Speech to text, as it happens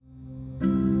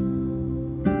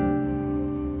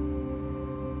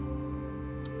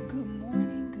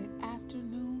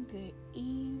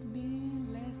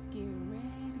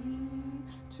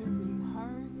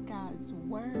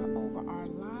word over our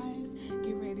lives.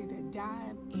 Get ready to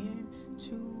dive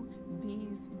into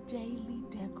these daily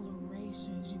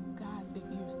declarations. You guys, if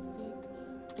you're sick,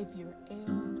 if you're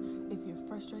ill, if you're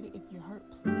frustrated, if you're hurt,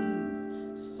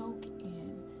 please soak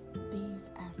in these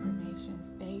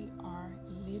affirmations. They are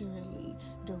literally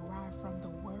derived from the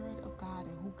word of God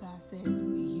and who God says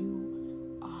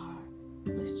you are.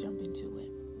 Let's jump into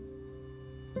it.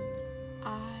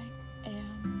 I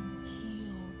am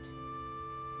healed.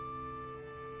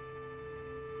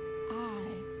 I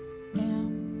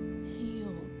am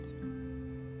healed.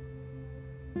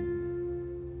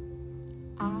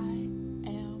 I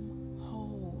am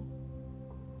whole.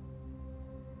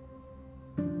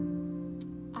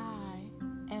 I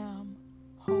am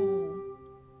whole.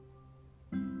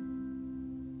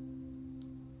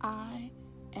 I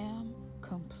am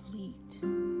complete.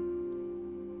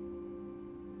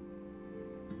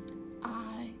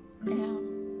 I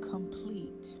am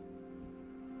complete.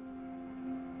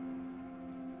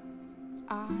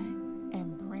 I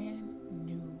am brand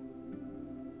new.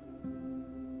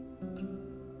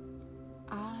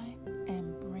 I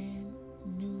am brand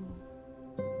new.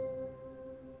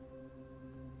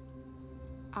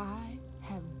 I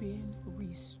have been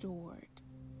restored.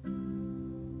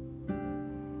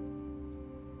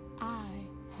 I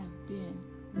have been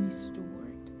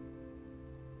restored.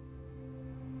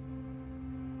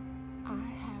 I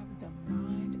have the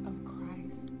mind of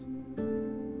Christ.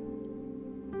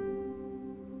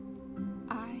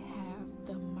 I have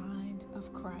the mind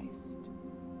of Christ.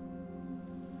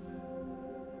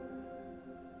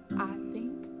 I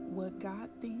think what God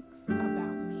thinks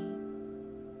about me.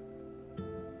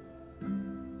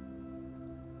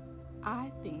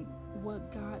 I think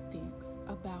what God thinks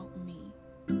about me.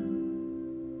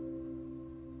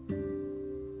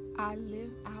 I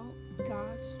live out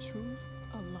God's truth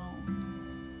alone.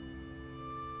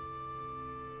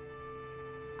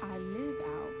 I live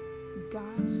out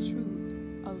God's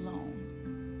truth alone.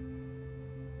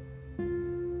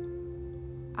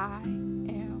 I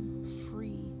am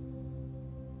free.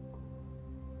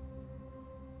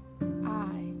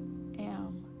 I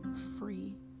am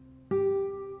free.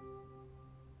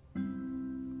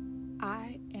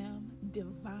 I am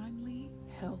divinely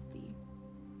healthy.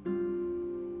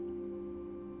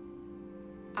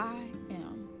 I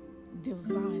am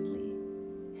divinely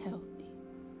healthy.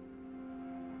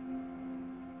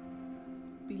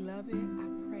 Beloved, I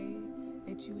pray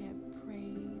that you have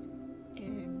prayed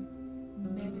and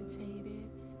meditated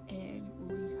and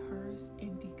rehearsed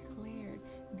and declared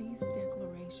these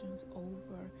declarations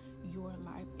over your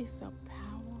life. It's a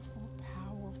powerful,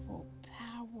 powerful,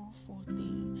 powerful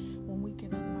thing when we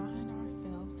can align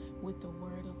ourselves with the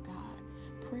Word of God.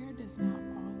 Prayer does not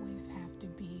always have to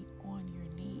be on your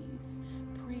knees.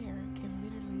 Prayer can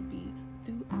literally be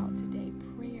throughout today.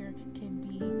 Prayer can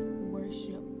be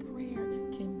worship. Prayer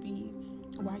can be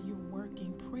while you're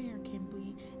working. Prayer can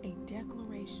be a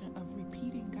declaration of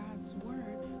repeating God's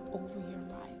word over your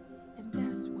life. And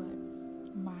that's what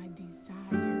my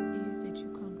desire is, that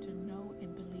you come to know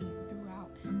and believe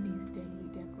throughout these daily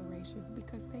declarations,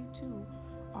 because they too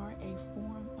are a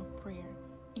form of prayer.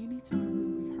 Anytime we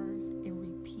rehearse and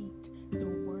repeat the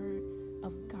word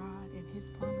of God and his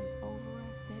promise over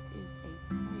us, that is a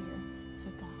prayer to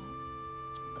God.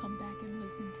 Come back and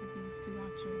listen to these throughout